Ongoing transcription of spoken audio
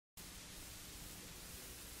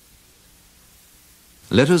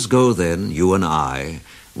Let us go then, you and I,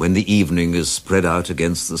 when the evening is spread out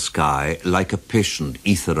against the sky, like a patient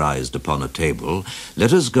etherized upon a table,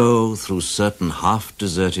 let us go through certain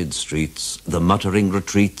half-deserted streets, the muttering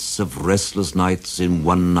retreats of restless nights in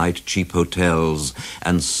one-night cheap hotels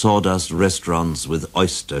and sawdust restaurants with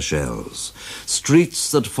oyster-shells,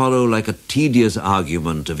 streets that follow like a tedious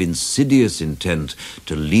argument of insidious intent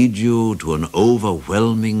to lead you to an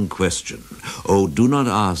overwhelming question. Oh, do not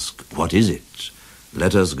ask, what is it?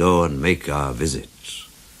 Let us go and make our visit.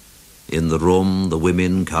 In the room the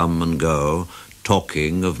women come and go,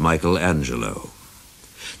 talking of Michelangelo.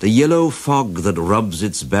 The yellow fog that rubs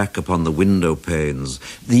its back upon the window panes,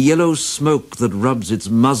 the yellow smoke that rubs its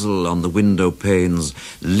muzzle on the window panes,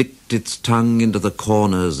 licked its tongue into the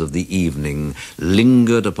corners of the evening,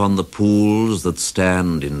 lingered upon the pools that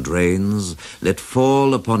stand in drains, let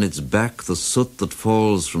fall upon its back the soot that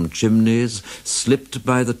falls from chimneys, slipped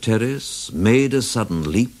by the terrace, made a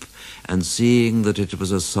sudden leap, and seeing that it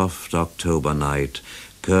was a soft October night,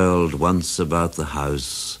 curled once about the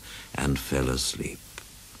house and fell asleep.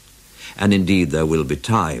 And indeed there will be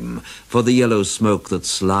time, for the yellow smoke that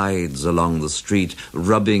slides along the street,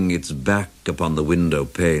 rubbing its back upon the window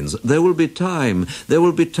panes. There will be time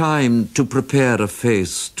to prepare a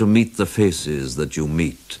face to meet the faces that you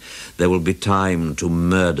meet. There will be time to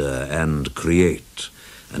murder and create,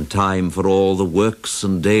 and time for all the works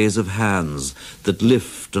and days of hands that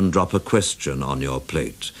lift and drop a question on your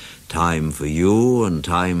plate. Time for you and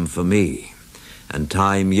time for me, and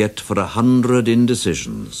time yet for 100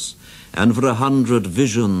 indecisions, and for 100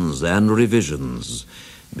 visions and revisions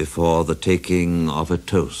before the taking of a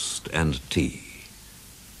toast and tea.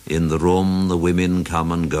 In the room the women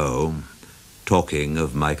come and go, talking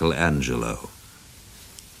of Michelangelo.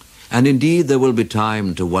 And indeed there will be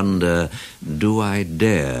time to wonder, do I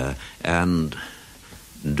dare, and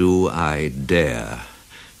do I dare?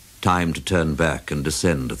 Time to turn back and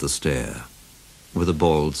descend the stair, with a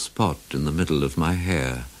bald spot in the middle of my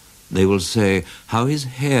hair. They will say, how his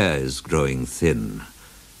hair is growing thin.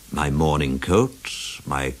 My morning coat,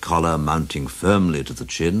 my collar mounting firmly to the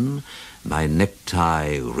chin, my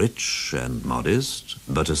necktie rich and modest,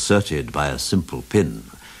 but asserted by a simple pin.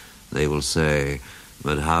 They will say,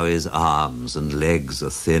 but how his arms and legs are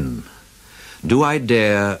thin. Do I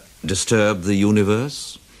dare disturb the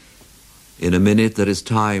universe? In a minute there is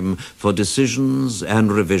time for decisions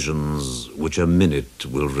and revisions which a minute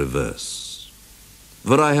will reverse.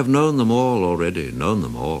 For I have known them all already, known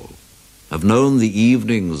them all. I've known the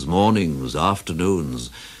evenings, mornings, afternoons.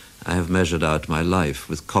 I have measured out my life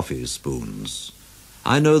with coffee spoons.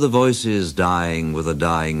 I know the voices dying with a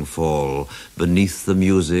dying fall beneath the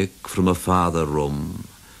music from a farther room.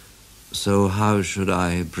 So how should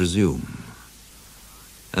I presume?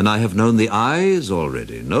 And I have known the eyes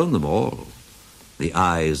already, known them all. The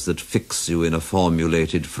eyes that fix you in a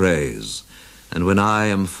formulated phrase. And when I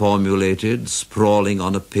am formulated, sprawling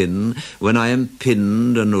on a pin, when I am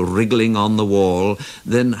pinned and wriggling on the wall,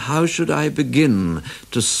 then how should I begin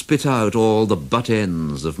to spit out all the butt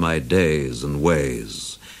ends of my days and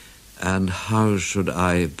ways? And how should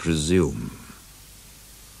I presume?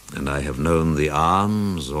 And I have known the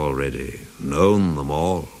arms already, known them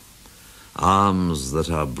all. Arms that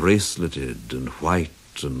are braceleted and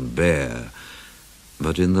white and bare,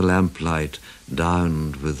 but in the lamplight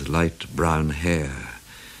downed with light brown hair.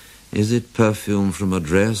 Is it perfume from a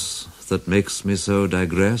dress that makes me so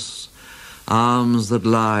digress? Arms that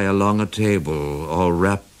lie along a table or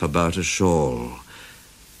wrap about a shawl.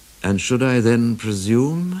 And should I then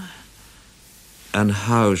presume? And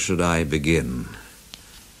how should I begin?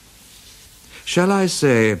 Shall I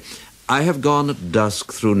say, I have gone at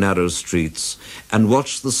dusk through narrow streets and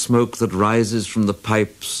watched the smoke that rises from the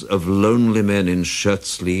pipes of lonely men in shirt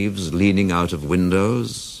sleeves leaning out of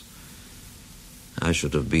windows? I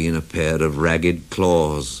should have been a pair of ragged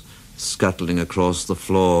claws scuttling across the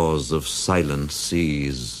floors of silent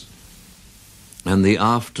seas. And the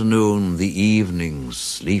afternoon, the evening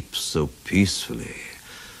sleeps so peacefully,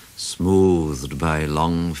 smoothed by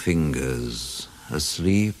long fingers,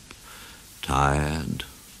 asleep, tired,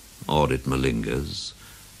 or it malingers,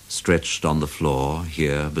 stretched on the floor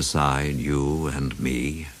here beside you and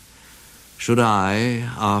me. Should I,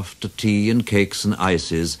 after tea and cakes and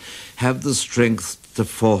ices, have the strength to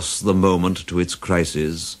force the moment to its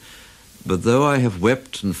crisis? But though I have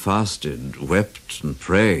wept and fasted, wept and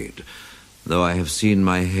prayed, though I have seen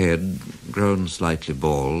my head, grown slightly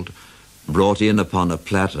bald, brought in upon a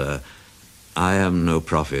platter, I am no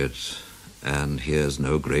prophet, and here's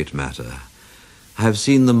no great matter. I have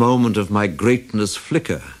seen the moment of my greatness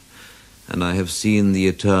flicker, and I have seen the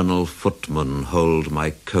eternal footman hold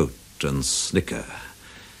my coat and snicker.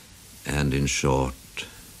 And in short,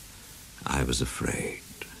 I was afraid.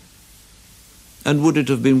 And would it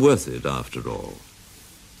have been worth it, after all?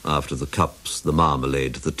 After the cups, the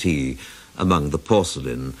marmalade, the tea, among the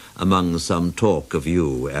porcelain, among some talk of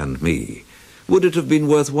you and me, would it have been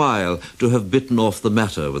worthwhile to have bitten off the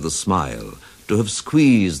matter with a smile, to have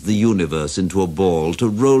squeezed the universe into a ball, to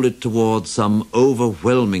roll it towards some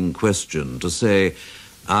overwhelming question, to say,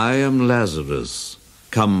 I am Lazarus,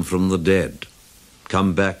 come from the dead,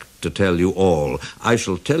 come back to tell you all, I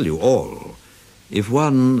shall tell you all. If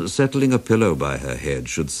one, settling a pillow by her head,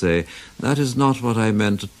 should say, that is not what I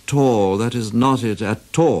meant at all, that is not it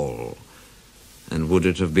at all. And would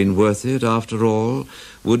it have been worth it, after all?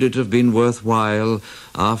 Would it have been worthwhile,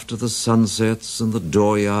 after the sunsets and the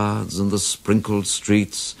dooryards and the sprinkled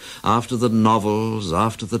streets, after the novels,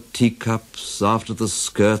 after the teacups, after the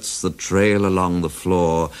skirts that trail along the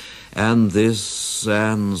floor, and this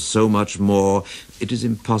and so much more? It is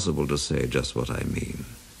impossible to say just what I mean.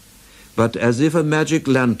 But as if a magic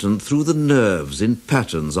lantern threw the nerves in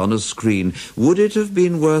patterns on a screen, would it have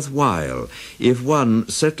been worthwhile if one,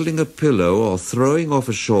 settling a pillow or throwing off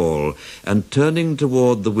a shawl and turning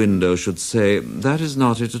toward the window, should say, that is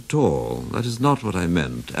not it at all, that is not what I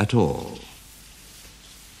meant at all?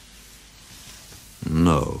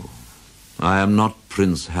 No, I am not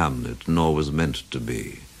Prince Hamlet, nor was meant to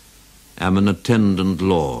be. Am an attendant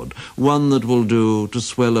lord, one that will do to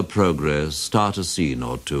swell a progress, start a scene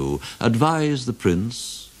or two, advise the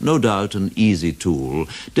prince, no doubt an easy tool,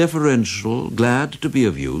 deferential, glad to be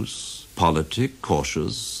of use, politic,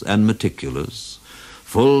 cautious, and meticulous,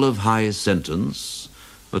 full of high sentence,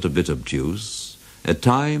 but a bit obtuse, at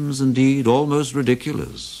times, indeed, almost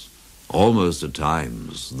ridiculous, almost at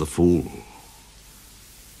times the fool.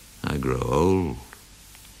 I grow old.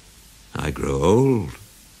 I grow old.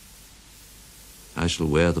 I shall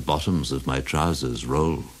wear the bottoms of my trousers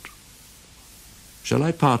rolled. Shall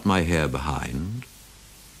I part my hair behind?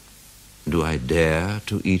 Do I dare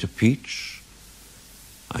to eat a peach?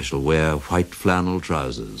 I shall wear white flannel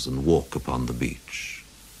trousers and walk upon the beach.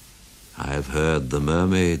 I have heard the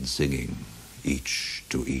mermaids singing, each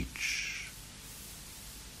to each.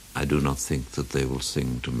 I do not think that they will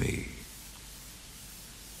sing to me.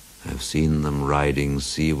 I have seen them riding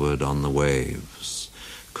seaward on the waves,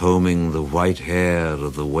 combing the white hair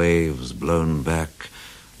of the waves blown back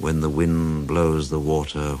when the wind blows the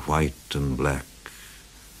water white and black.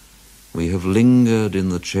 We have lingered in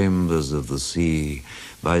the chambers of the sea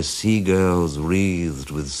by seagulls wreathed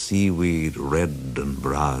with seaweed red and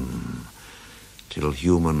brown, till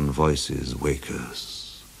human voices wake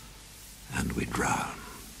us and we drown.